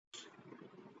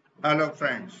Hello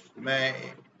friends, मैं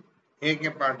ए के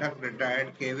पाठक retired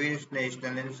KVS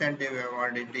national incentive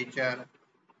awardee teacher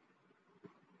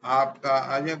आपका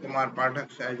अजय कुमार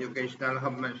पाठक से एजुकेशनल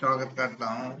हब में स्वागत करता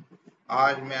हूं।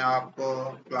 आज मैं आपको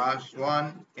क्लास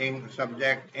 1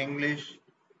 सब्जेक्ट इंग्लिश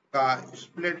का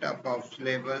स्प्लिट अप ऑफ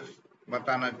सिलेबस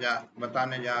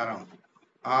बताने जा रहा हूं।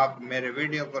 आप मेरे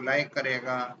वीडियो को लाइक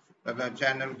करिएगा तथा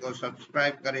चैनल को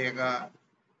सब्सक्राइब करिएगा।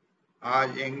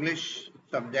 आज इंग्लिश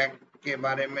सब्जेक्ट के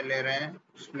बारे में ले रहे हैं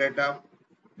स्प्लिट अप।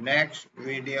 नेक्स्ट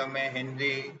वीडियो में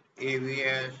हिंदी,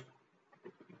 ईवीएस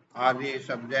आदि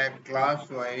सब्जेक्ट क्लास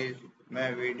वाइज मैं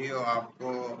वीडियो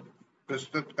आपको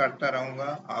प्रस्तुत करता रहूंगा।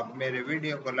 आप मेरे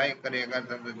वीडियो को लाइक करिएगा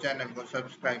तथा चैनल को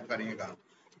सब्सक्राइब करिएगा।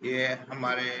 ये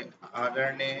हमारे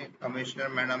आदरणीय कमिश्नर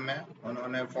मैडम है,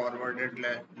 उन्होंने फॉरवर्डेड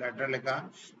लेटर लिखा।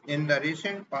 In the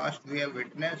recent past we have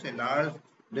witness a large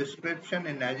description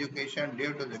in education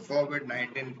due to the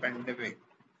COVID-19 pandemic.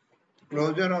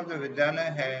 Closure of the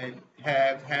Vidyalaya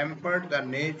have hampered the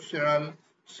natural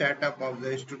setup of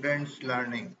the students'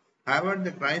 learning. However,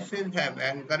 the crisis have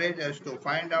encouraged us to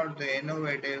find out the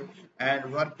innovative and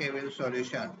workable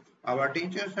solution. Our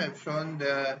teachers have shown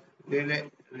the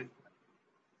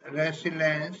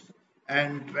resilience and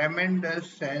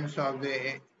tremendous sense of the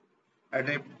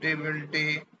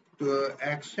adaptability to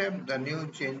accept the new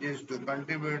changes to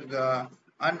contribute the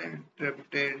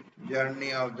uninterrupted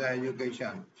journey of the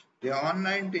education. The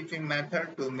online teaching method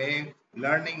to make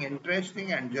learning interesting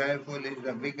and joyful is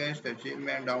the biggest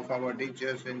achievement of our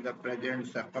teachers in the present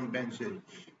circumstances.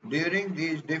 During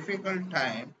these difficult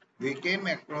times, we came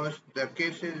across the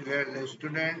cases where the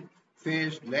student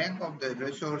faced lack of the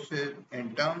resources in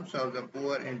terms of the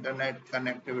poor internet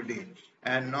connectivity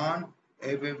and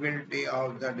non-availability of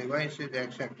the devices,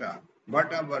 etc.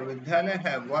 But our Vidyalaya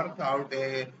have worked out a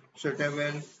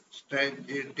suitable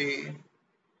strategy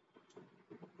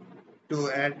to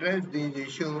address these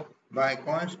issues by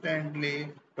constantly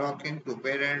talking to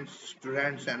parents,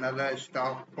 students, and other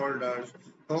stakeholders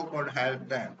who could help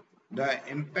them. The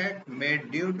impact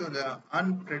made due to the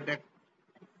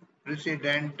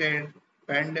unprecedented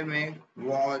pandemic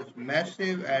was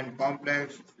massive and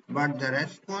complex, but the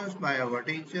response by our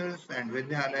teachers and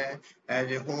Vidyalaya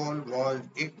as a whole was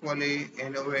equally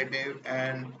innovative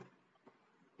and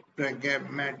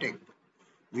pragmatic.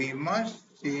 We must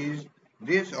seize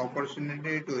this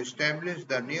opportunity to establish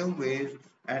the new ways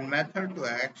and methods to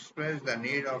express the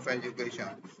need of education.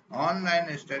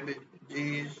 Online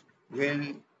strategies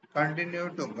will continue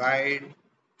to guide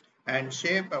and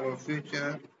shape our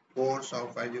future course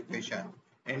of education.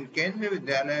 In Kendriya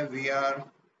Vidyalaya, we are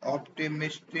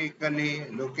optimistically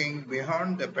looking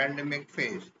beyond the pandemic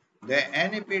phase. The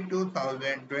NEP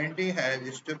 2020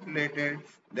 has stipulated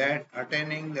that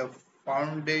attaining the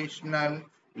foundational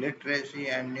literacy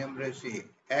and numeracy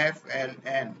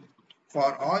 (FLN)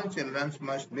 for all children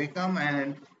must become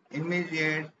an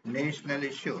immediate national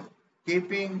issue.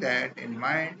 Keeping that in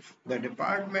mind, the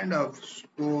Department of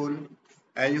School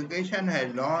Education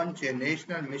has launched a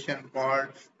national mission called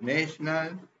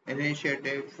National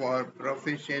Initiative for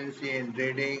Proficiency in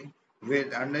Reading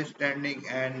with Understanding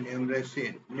and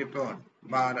Numeracy (NIPON)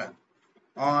 Bharat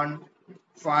on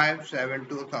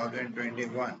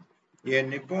 5/7/2021। ये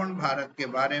निपुण भारत के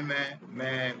बारे में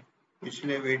मैं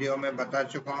पिछले video में बता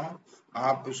चुका हूँ,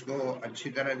 आप उसको अच्छी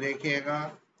तरह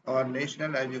देखिएगा। और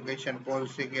नेशनल एजुकेशन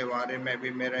पॉलिसी के बारे में भी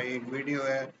मेरा एक वीडियो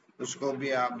है, उसको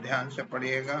भी आप ध्यान से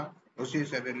पढ़िएगा। उसी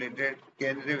से रिलेटेड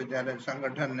केंद्रीय विद्यालय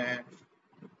संगठन ने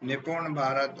निपुण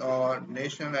भारत और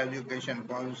नेशनल एजुकेशन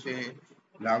पॉलिसी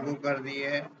लागू कर दी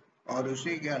है और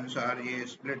उसी के अनुसार ये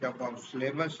स्प्लिट अप ऑफ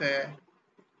सिलेबस है।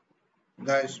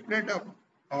 The split up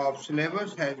of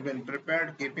syllabus has been prepared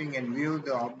keeping in view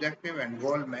the objective and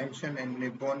goal mentioned in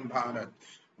Nippon Bharat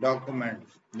document.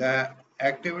 The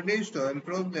activities to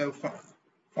improve the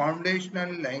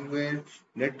foundational language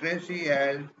literacy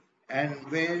as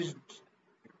envisaged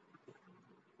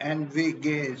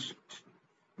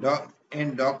in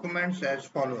documents as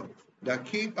follows. The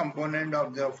key component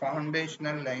of the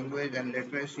foundational language and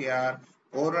literacy are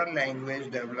oral language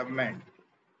development.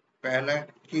 पहला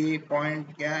की point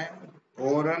क्या है?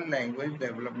 Oral language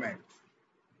development.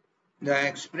 The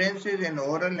experiences in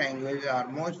oral language are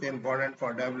most important for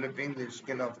developing the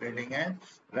skill of reading and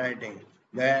writing.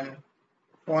 Then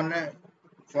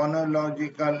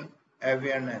phonological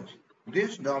awareness.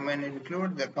 This domain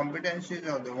includes the competencies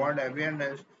of the word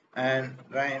awareness and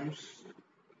rhymes,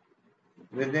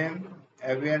 rhythm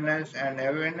awareness, and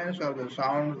awareness of the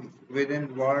sound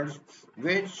within words,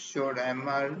 which should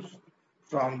emerge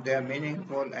from their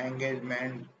meaningful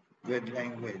engagement with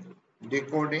language.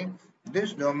 Decoding.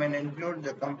 This domain includes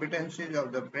the competencies of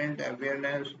the print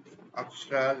awareness,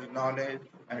 extras, knowledge,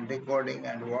 and decoding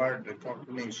and word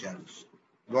recognitions.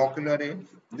 Vocabulary.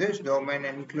 This domain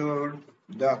includes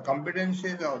the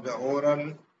competencies of the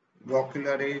oral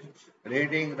vocabulary,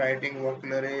 reading, writing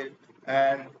vocabulary,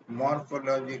 and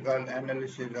morphological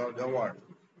analysis of the word.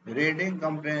 Reading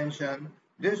comprehension.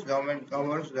 This domain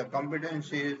covers the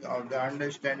competencies of the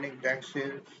understanding texts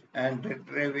and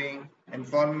retrieving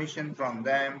information from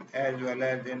them as well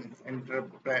as in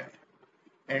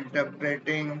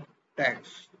interpreting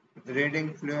text.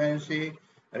 Reading fluency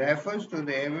refers to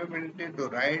the ability to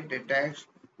write the text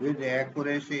with the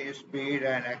accuracy, speed,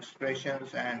 and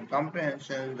expressions and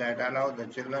comprehension that allow the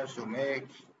children to make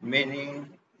meaning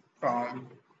from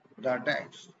the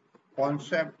text.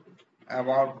 Concept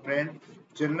about print.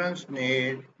 Children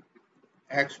need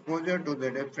exposure to the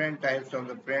different types of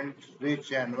the print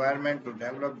rich environment to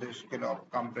develop the skill of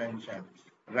comprehension.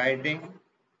 Writing.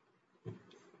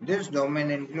 This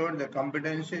domain includes the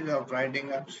competencies of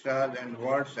writing extras and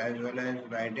words as well as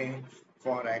writing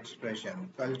for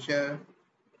expression. Culture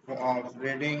of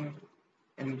reading,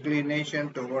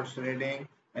 inclination towards reading,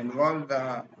 involve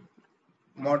the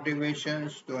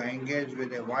motivations to engage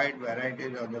with a wide variety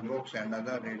of the books and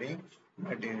other reading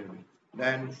material.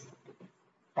 Then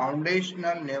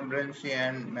foundational numeracy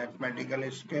and mathematical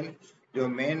skill जो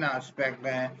main aspect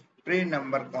है pre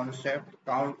number concept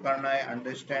count करना है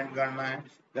understand करना है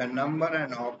the number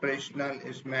and operational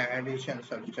इसमें addition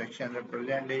subtraction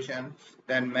representation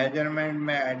then measurement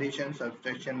में addition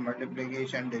subtraction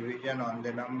multiplication division on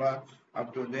the number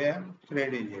up to their 3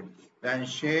 digit then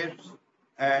shapes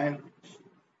and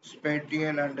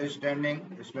spatial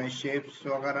understanding इसमें shapes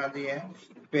वगैरह दिए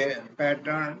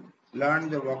pattern learn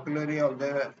the vocabulary of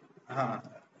the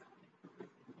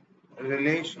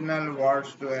relational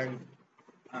words to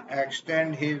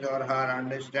extend his or her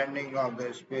understanding of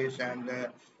the space and the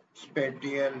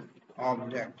spatial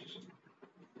objects.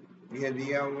 ये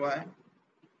दिया हुआ है.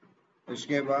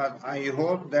 इसके बाद I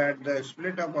hope that the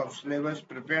split up of syllabus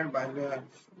prepared by the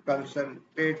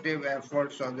consultative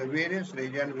efforts of the various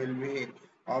regions will be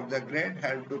of the great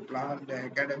help to plan the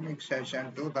academic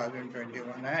session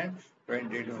 2021 and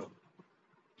 22.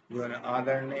 जो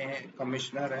आदरणीय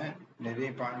commissioner हैं निधि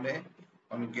पांडे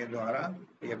उनके द्वारा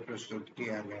ये प्रस्तुत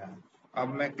किया गया.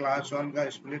 अब मैं क्लास 1 का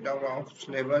स्प्लिट ऑफ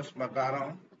सिलेबस बता रहा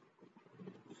हूँ.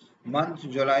 मंथ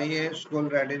जुलाई है, स्कूल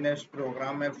रेडीनेस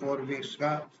प्रोग्राम है 4 वीक्स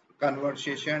का.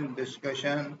 Conversation,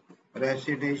 discussion,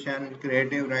 recitation,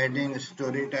 creative writing,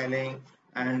 story telling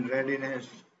and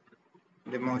readiness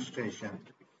demonstration.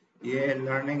 ये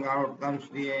लर्निंग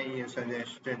आउटकम्स दिए, ये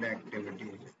suggested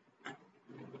activities.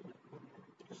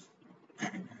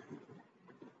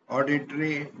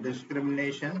 Auditory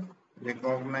discrimination,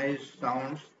 recognize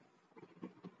sounds,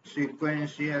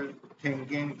 sequential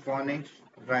thinking, phonics,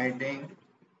 writing.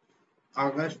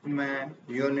 अगस्त में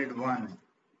यूनिट 1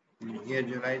 ये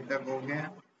जुलाई तक हो गया.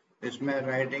 इसमें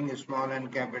writing small and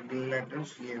capital letters,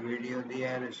 ये वीडियो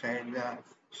दिया है. Recite the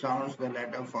sounds the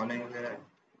letter following the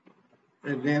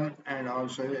rhythm and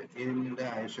also in the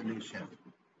isolation.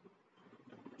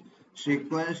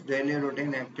 Sequence daily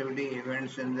routine activity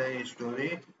events in the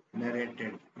story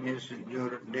narrated. Means जो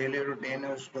डेली रूटीन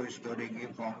है उसको story की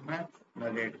form में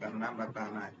narrate करना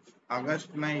बताना है.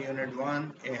 अगस्त में unit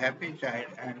 1 A happy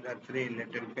child and the 3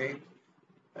 little pig.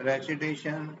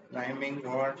 Recitation, rhyming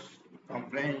words,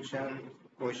 comprehension,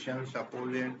 question,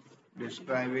 opposite,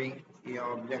 describing. ये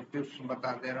ऑब्जेक्टिव्स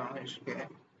बता दे रहा हूँ. इसके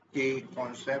की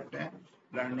कॉन्सेप्ट है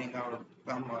लर्निंग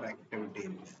आउटकम और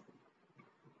एक्टिविटीज.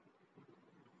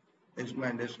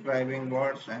 इसमें describing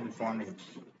words and phoenix.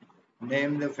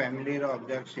 Name the familiar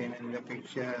objects seen in the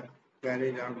picture.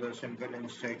 Carries out the simple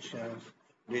instructions.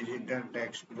 Digital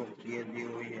textbook ये दी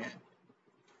हुई है.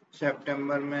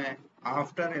 September में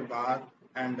after a bath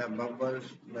and the bubbles,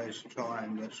 the straw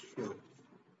and the shoe.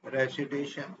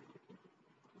 Recitation.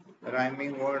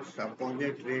 Rhyming words,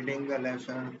 opposite, reading the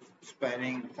lesson,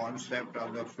 spelling, concept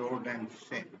of the float and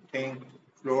think,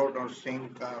 float और sing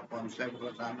का concept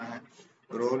बताना है.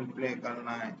 Role play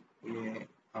करना है. ये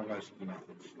अगस्त में.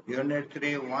 Unit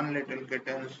 3 one little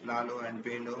kittens Lalu and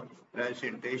Piloo.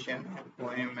 Recitation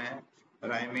poem है.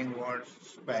 Rhyming words,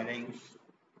 spellings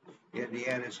ये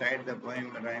दिया. Recite the poem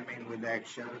rhyming with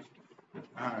actions.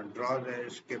 Draw the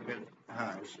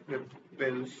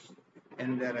स्क्रिप्टल्स in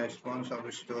the response of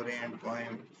story and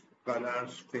poem.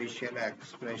 Colours, facial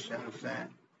expressions हैं.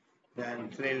 Then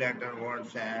 3 letter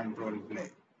words and role play.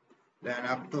 Then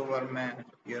October में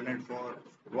Unit 4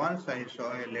 Once I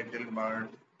saw a little bird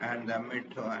and the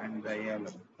meadow and the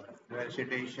yellow.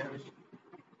 Recitations,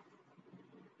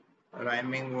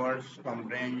 rhyming words,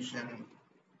 comprehension,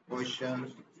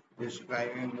 questions,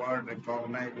 describing word,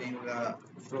 recognising the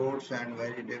fruits and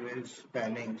vegetables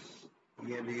spellings,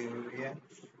 ये दी हुई है।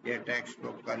 ये text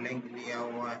book का link दिया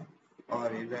हुआ है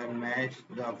और इधर match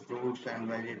the fruits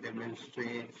and vegetables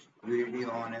tree video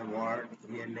on a word,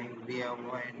 ये लिंक दिया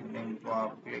हुआ है। इन लिंक को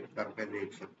आप क्लिक करके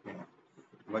देख सकते हैं,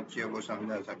 बच्चों को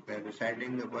समझा सकते हैं।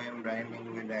 Reciting the poem rhyming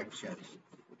with actions.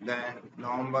 Then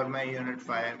नवंबर में unit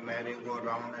 5 merry go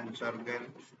round and circle,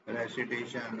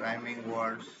 recitation, rhyming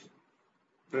words,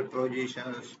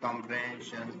 prepositions,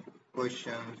 comprehension,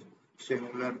 questions,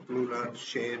 singular, plural,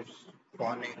 shapes,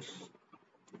 phonics,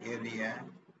 ये दिया है।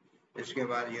 इसके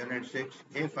बाद unit 6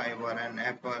 if I were an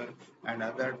apple and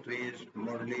other trees,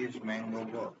 murlis, mango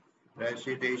go,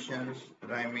 recitations,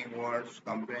 rhyming words,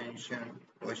 comprehension,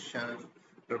 questions,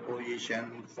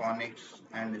 preposition, phonics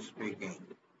and speaking.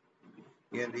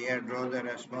 Here draw the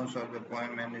response of the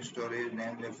poem and stories,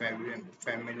 name the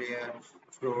familiar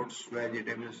fruits,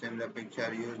 vegetables in the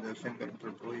picture, use the simple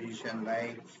preposition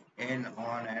like in,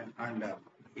 on and under.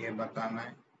 ये बताना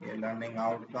है, ये learning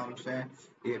outcomes है।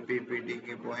 ये PPT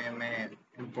की poem है,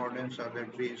 importance of the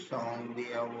tree song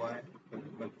दिया हुआ है,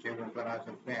 बच्चे को करा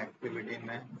सकते हैं activity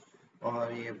में।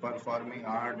 और ये performing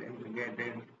art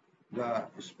indicated the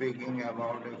speaking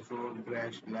about a fruit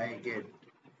dressed like it.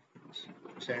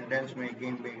 Sentence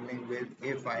making beginning with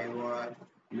if I were,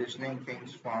 listening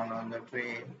things found on the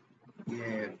tree,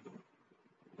 ये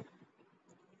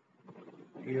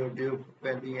YouTube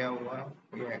पे दिया हुआ,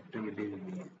 ये एक्टिविटीज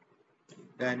दी है।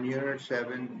 Then unit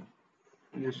 7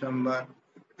 December,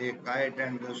 a kite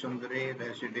and the sundari,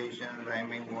 recitation,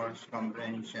 rhyming words,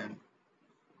 comprehension,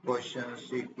 questions,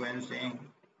 sequencing,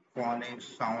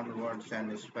 phonics, sound words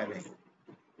and spelling,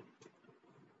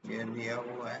 ये दिया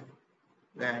हुआ है।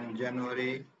 Then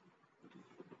January,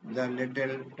 the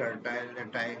little turtle, the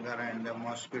tiger and the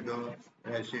mosquito,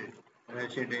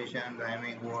 recitation,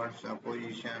 rhyming words,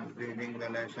 opposition, reading the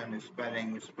lesson,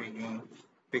 spelling, speaking,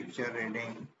 picture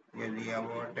reading, ये दिया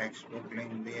हुआ, text book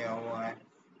link दिया हुआ है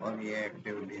और ये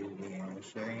एक्टिविटीज दी हैं।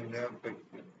 Showing the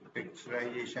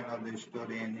picturization of the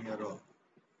story in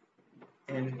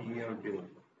YouTube.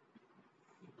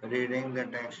 Reading the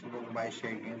textbook by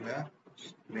shaking the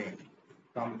screen.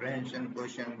 Comprehension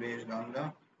question based on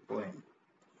the poem.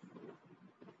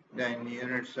 Then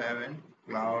Unit 7,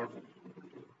 Cloud,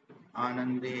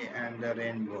 Anandi and the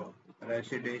Rainbow.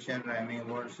 Recitation, rhyming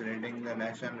words, reading the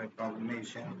lesson,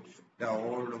 recognition, the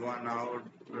old one out,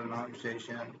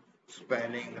 pronunciation,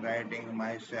 spelling, writing,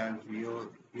 myself,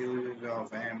 use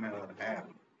of am or have.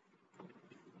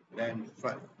 Then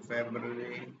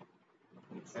February,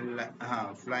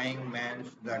 Flying Man,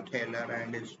 the Tailor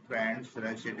and his friends,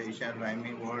 recitation,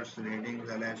 rhyming words, reading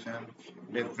the lesson,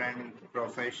 different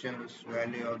professions,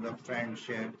 value of the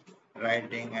friendship,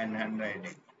 writing and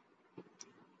handwriting.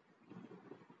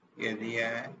 ये दिया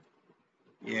है,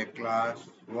 ये class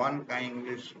 1 का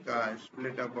English का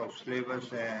split up of syllabus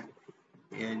है।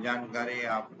 ये जानकारी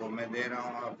आपको मैं दे रहा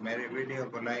हूँ। आप मेरे वीडियो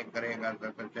को लाइक करेगा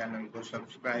तो चैनल को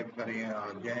सब्सक्राइब करिए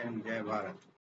और जय हिंद, जय भारत।